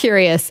so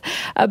curious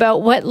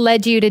about what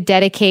led you to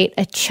dedicate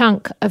a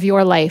chunk of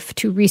your life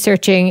to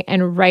researching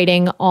and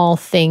writing all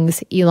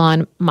things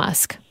Elon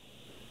Musk.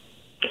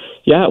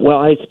 Yeah, well,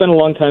 I spent a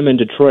long time in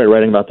Detroit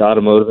writing about the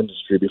automotive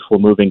industry before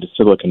moving to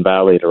Silicon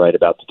Valley to write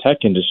about the tech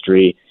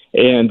industry.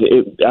 And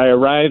I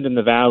arrived in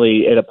the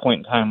Valley at a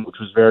point in time which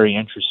was very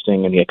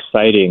interesting and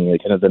exciting,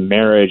 kind of the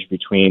marriage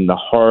between the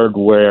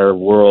hardware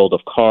world of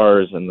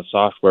cars and the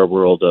software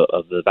world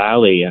of the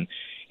Valley.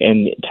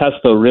 And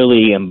Tesla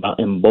really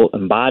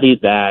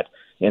embodied that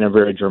in a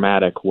very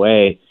dramatic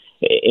way.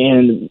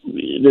 And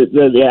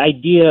the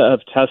idea of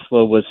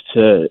Tesla was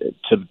to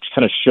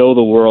kind of show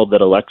the world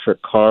that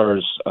electric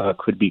cars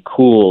could be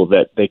cool,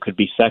 that they could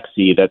be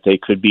sexy, that they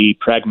could be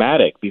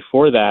pragmatic.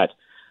 Before that,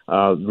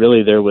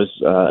 really, there was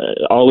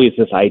always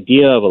this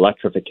idea of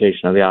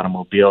electrification of the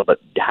automobile, but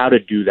how to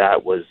do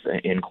that was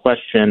in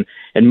question.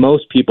 And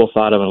most people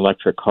thought of an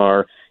electric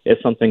car as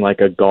something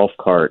like a golf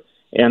cart.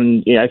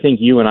 And I think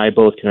you and I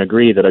both can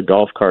agree that a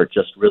golf cart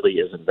just really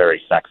isn't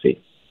very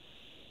sexy.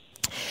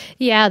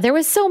 Yeah, there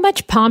was so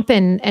much pomp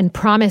and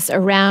promise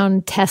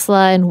around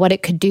Tesla and what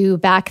it could do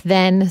back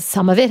then.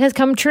 Some of it has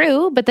come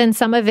true, but then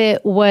some of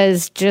it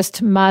was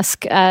just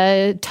Musk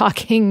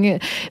talking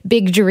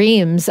big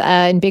dreams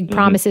and big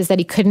promises that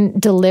he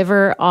couldn't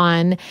deliver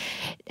on.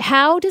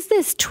 How does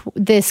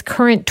this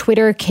current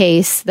Twitter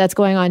case that's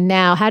going on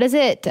now, how does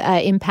it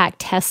impact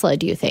Tesla,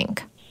 do you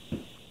think?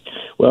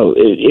 Well,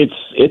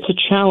 it's a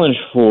challenge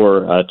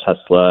for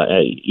Tesla.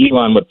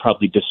 Elon would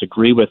probably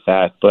disagree with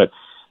that, but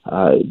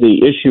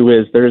the issue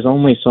is there's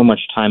only so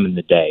much time in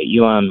the day.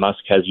 Elon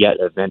Musk has yet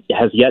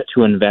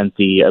to invent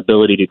the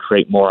ability to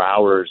create more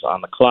hours on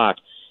the clock,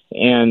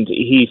 and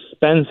he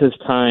spends his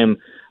time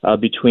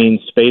between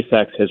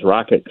SpaceX, his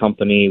rocket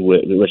company,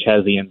 which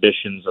has the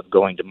ambitions of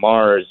going to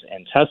Mars,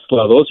 and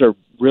Tesla. Those are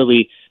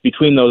really,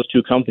 between those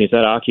two companies,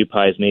 that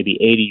occupies maybe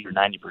 80 or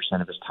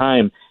 90% of his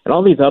time. And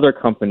all these other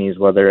companies,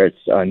 whether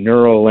it's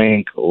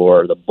Neuralink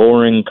or the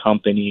Boring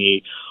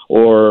Company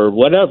or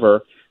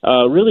whatever,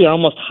 really are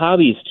almost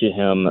hobbies to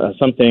him,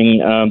 something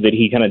that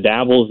he kind of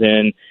dabbles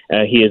in,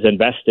 he is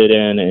invested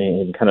in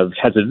and kind of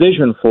has a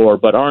vision for,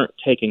 but aren't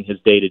taking his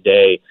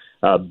day-to-day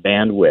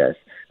bandwidth.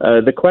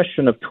 The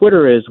question of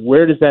Twitter is,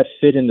 where does that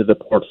fit into the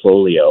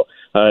portfolio?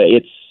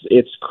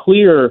 It's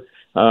clear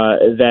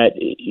that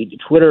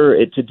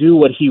Twitter, to do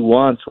what he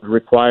wants, would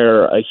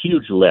require a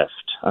huge lift.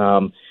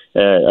 And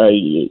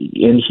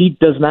he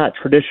does not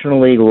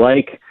traditionally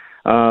like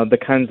the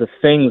kinds of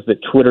things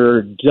that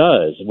Twitter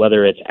does,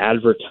 whether it's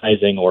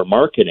advertising or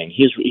marketing.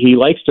 He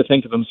likes to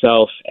think of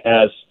himself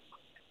as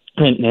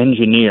an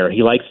engineer.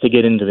 He likes to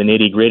get into the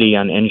nitty-gritty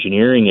on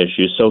engineering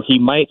issues. So he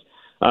might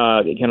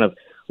kind of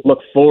look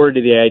forward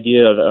to the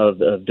idea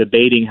of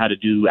debating how to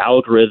do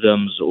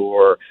algorithms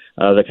or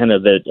the kind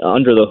of the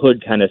under the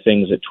hood kind of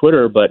things at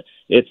Twitter, but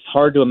it's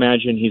hard to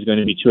imagine he's going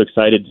to be too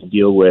excited to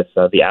deal with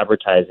the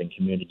advertising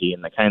community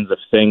and the kinds of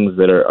things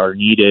that are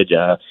needed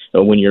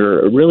when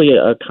you're really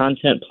a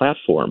content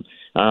platform.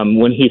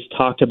 When he's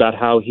talked about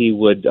how he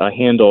would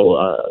handle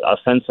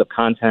offensive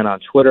content on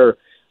Twitter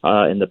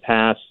in the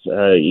past,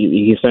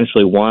 he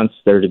essentially wants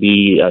there to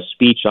be a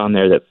speech on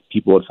there that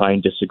people would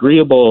find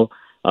disagreeable.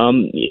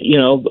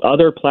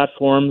 Other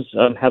platforms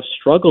have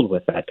struggled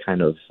with that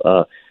kind of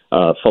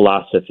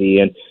philosophy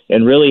and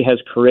really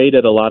has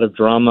created a lot of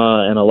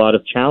drama and a lot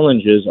of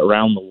challenges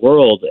around the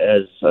world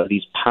as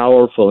these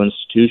powerful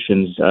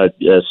institutions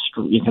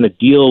kind of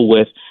deal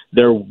with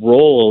their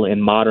role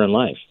in modern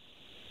life.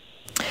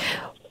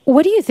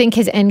 What do you think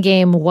his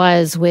endgame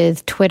was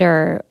with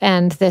Twitter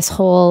and this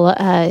whole,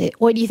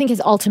 what do you think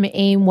his ultimate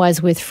aim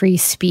was with free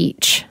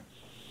speech?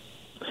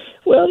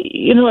 Well,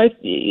 I'm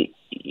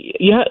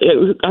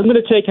going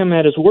to take him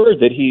at his word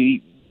that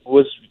he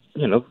was,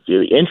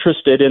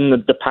 interested in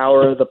the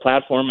power of the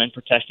platform and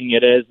protecting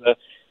it as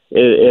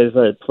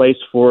a place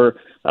for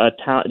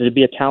to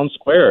be a town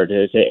square,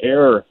 to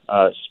air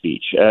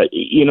speech.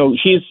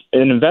 He's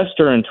an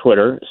investor in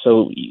Twitter,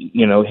 so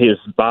his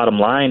bottom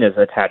line is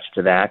attached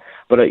to that.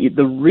 But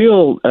the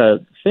real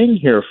thing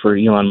here for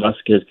Elon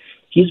Musk is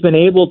he's been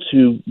able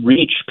to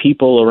reach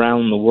people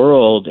around the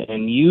world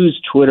and use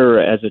Twitter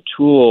as a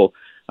tool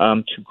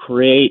to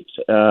create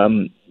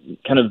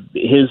kind of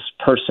his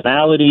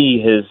personality,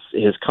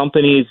 his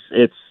companies.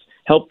 It's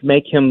helped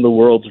make him the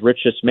world's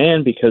richest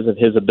man because of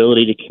his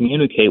ability to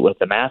communicate with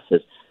the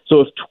masses.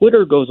 So if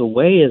Twitter goes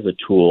away as a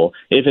tool,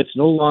 if it's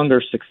no longer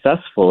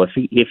successful, if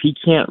he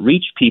can't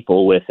reach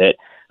people with it,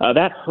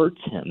 that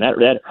hurts him.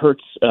 That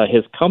hurts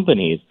his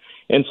companies.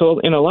 And so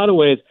in a lot of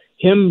ways,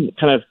 him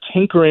kind of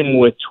tinkering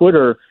with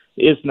Twitter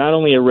is not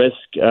only a risk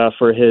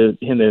for him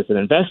as an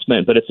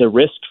investment, but it's a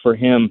risk for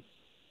him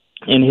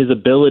in his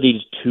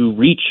ability to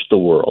reach the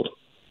world.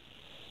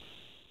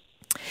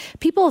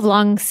 People have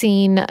long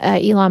seen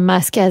Elon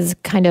Musk as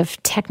kind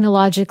of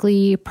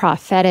technologically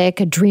prophetic,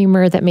 a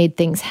dreamer that made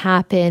things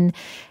happen.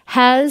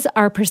 Has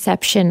our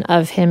perception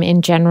of him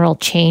in general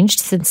changed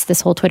since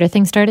this whole Twitter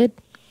thing started?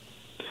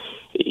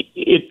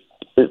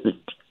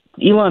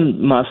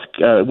 Elon Musk,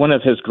 one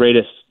of his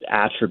greatest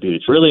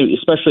attributes, really,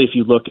 especially if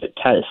you look at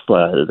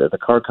Tesla, the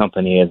car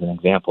company as an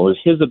example, is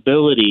his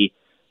ability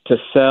to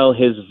sell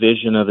his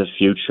vision of the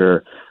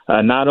future,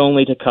 not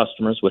only to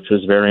customers, which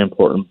was very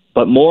important,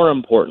 but more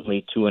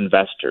importantly to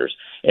investors,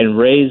 and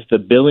raise the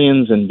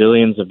billions and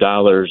billions of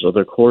dollars over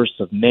the course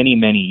of many,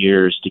 many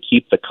years to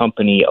keep the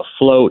company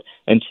afloat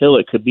until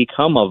it could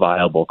become a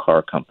viable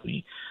car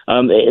company.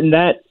 And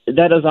that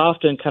is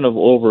often kind of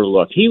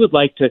overlooked. He would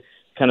like to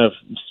kind of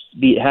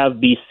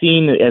be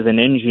seen as an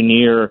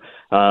engineer,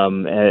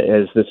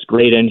 as this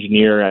great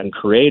engineer and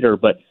creator,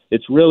 but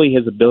it's really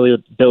his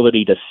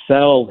ability to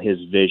sell his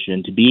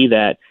vision, to be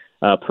that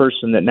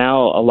person that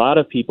now a lot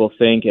of people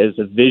think as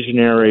a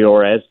visionary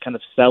or as kind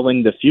of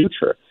selling the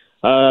future.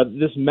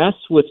 This mess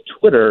with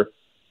Twitter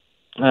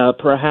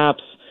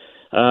perhaps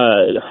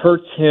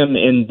hurts him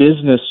in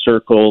business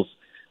circles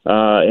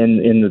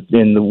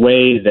in the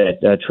way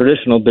that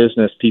traditional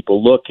business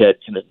people look at.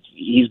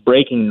 He's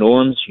breaking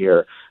norms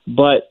here.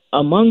 But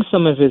among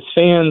some of his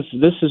fans,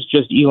 this is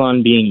just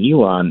Elon being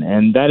Elon,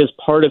 and that is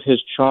part of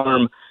his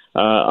charm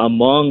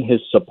among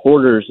his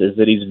supporters, is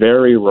that he's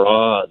very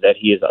raw, that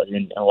he is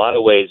in a lot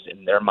of ways,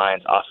 in their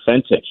minds,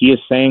 authentic. He is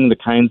saying the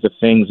kinds of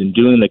things and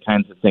doing the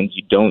kinds of things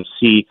you don't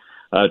see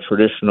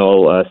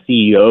traditional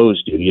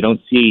CEOs do. You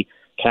don't see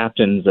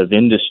captains of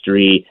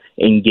industry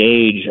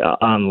engage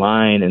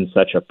online in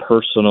such a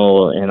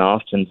personal and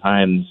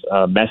oftentimes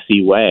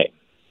messy way.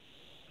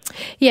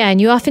 Yeah, and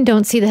you often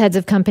don't see the heads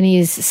of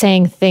companies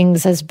saying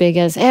things as big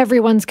as,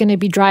 everyone's going to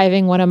be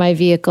driving one of my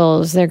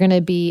vehicles. They're going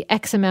to be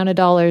X amount of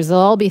dollars. They'll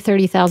all be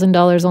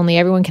 $30,000 only.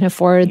 Everyone can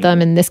afford them,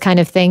 and this kind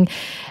of thing.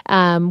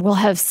 We'll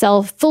have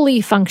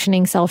fully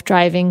functioning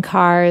self-driving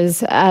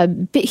cars.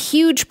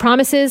 Huge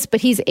promises,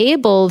 but he's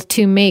able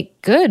to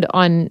make good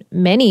on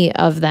many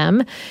of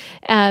them.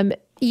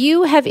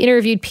 You have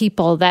interviewed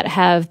people that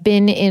have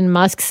been in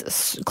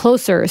Musk's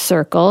closer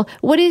circle.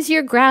 What is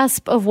your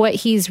grasp of what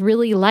he's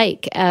really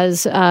like,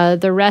 as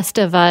the rest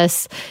of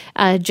us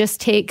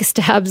just take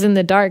stabs in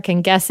the dark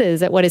and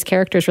guesses at what his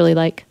character is really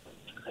like?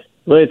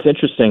 Well, it's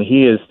interesting.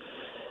 He is.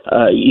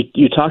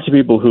 You talk to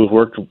people who've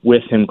worked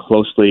with him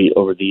closely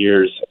over the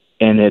years,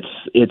 and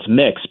it's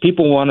mixed.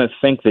 People want to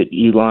think that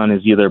Elon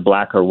is either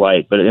black or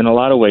white, but in a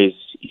lot of ways,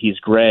 he's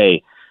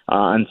gray.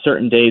 On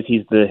certain days,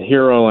 he's the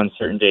hero. On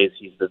certain days,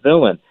 he's the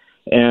villain.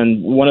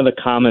 And one of the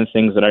common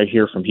things that I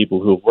hear from people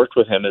who have worked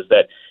with him is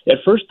that at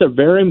first they're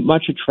very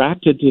much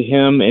attracted to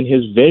him and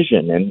his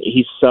vision. And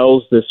he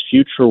sells this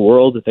future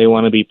world that they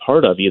want to be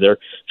part of, either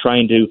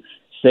trying to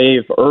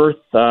save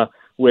Earth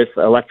with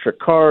electric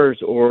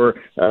cars or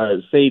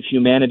save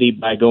humanity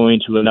by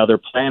going to another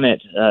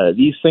planet.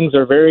 These things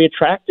are very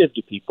attractive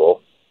to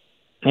people.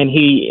 And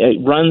he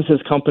runs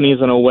his companies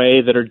in a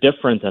way that are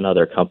different than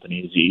other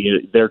companies.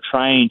 They're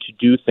trying to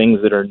do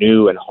things that are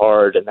new and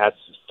hard, and that's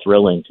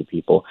thrilling to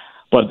people.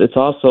 But it's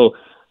also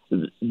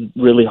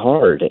really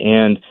hard.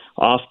 And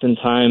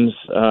oftentimes,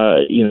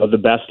 the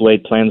best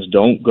laid plans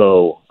don't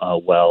go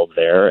well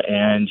there.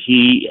 And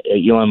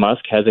Elon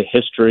Musk, has a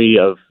history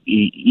of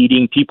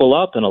eating people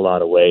up in a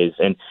lot of ways.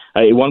 And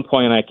at one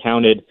point I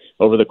counted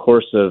over the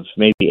course of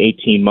maybe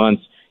 18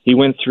 months, he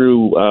went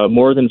through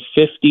more than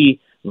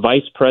 50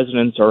 vice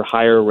presidents or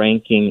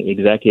higher-ranking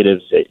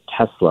executives at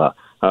Tesla,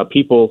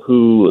 people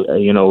who,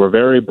 were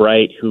very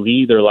bright, who he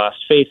either lost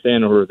faith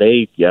in or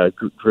they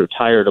grew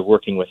tired of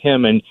working with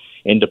him and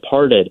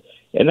departed.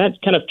 And that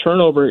kind of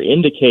turnover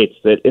indicates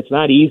that it's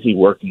not easy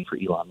working for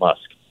Elon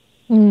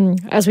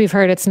Musk. As we've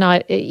heard, it's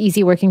not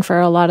easy working for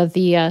a lot of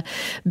the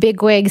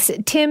bigwigs.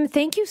 Tim,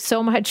 thank you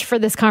so much for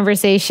this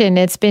conversation.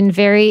 It's been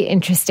very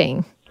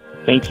interesting.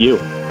 Thank you.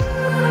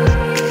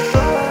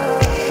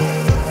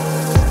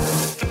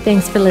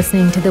 Thanks for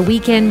listening to the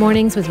Weekend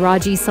Mornings with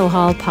Raji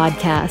Sohal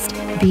podcast.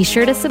 Be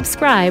sure to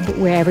subscribe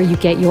wherever you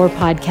get your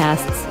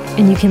podcasts.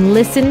 And you can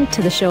listen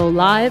to the show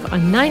live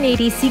on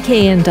 980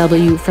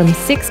 CKNW from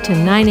 6 to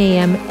 9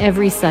 a.m.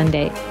 every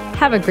Sunday.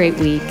 Have a great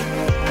week.